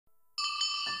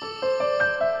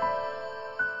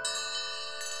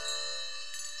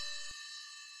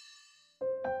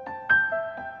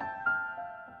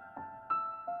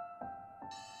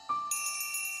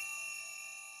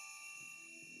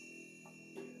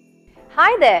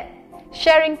Hi there!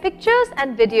 Sharing pictures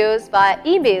and videos via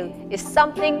email is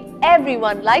something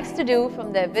everyone likes to do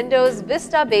from their Windows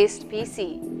Vista-based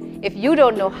PC. If you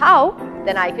don't know how,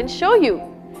 then I can show you.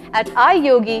 At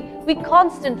iYogi, we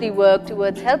constantly work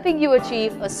towards helping you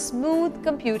achieve a smooth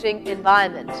computing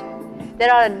environment.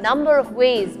 There are a number of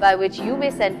ways by which you may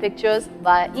send pictures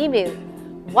via email.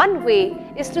 One way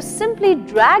is to simply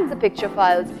drag the picture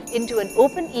files into an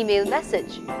open email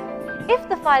message. If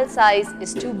the file size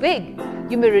is too big,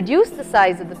 you may reduce the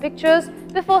size of the pictures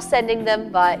before sending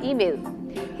them via email.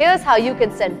 Here's how you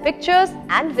can send pictures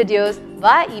and videos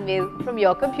via email from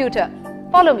your computer.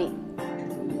 Follow me.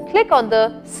 Click on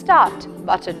the Start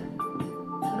button.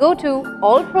 Go to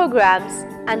All Programs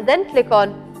and then click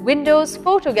on Windows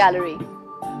Photo Gallery.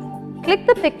 Click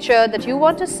the picture that you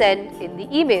want to send in the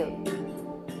email.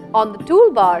 On the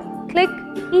toolbar, click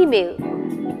Email.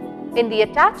 In the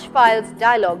Attach Files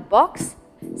dialog box,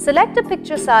 select a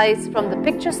picture size from the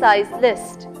picture size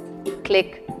list.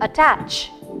 Click Attach.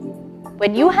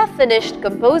 When you have finished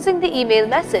composing the email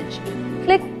message,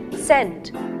 click Send.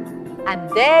 And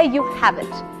there you have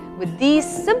it. With these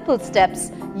simple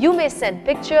steps, you may send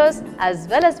pictures as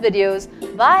well as videos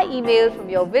via email from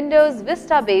your Windows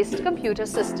Vista-based computer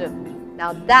system.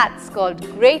 Now that's called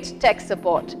great tech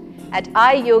support. At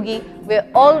iYogi, we're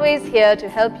always here to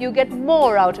help you get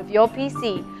more out of your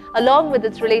PC, along with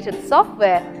its related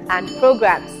software and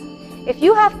programs. If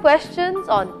you have questions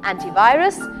on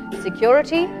antivirus,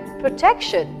 security,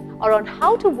 protection, or on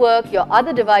how to work your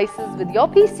other devices with your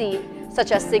PC,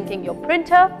 such as syncing your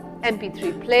printer,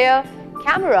 MP3 player,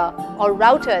 camera, or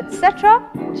router, etc.,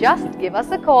 just give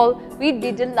us a call. We'd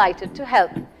be delighted to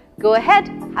help. Go ahead,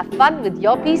 have fun with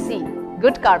your PC.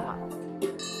 Good karma.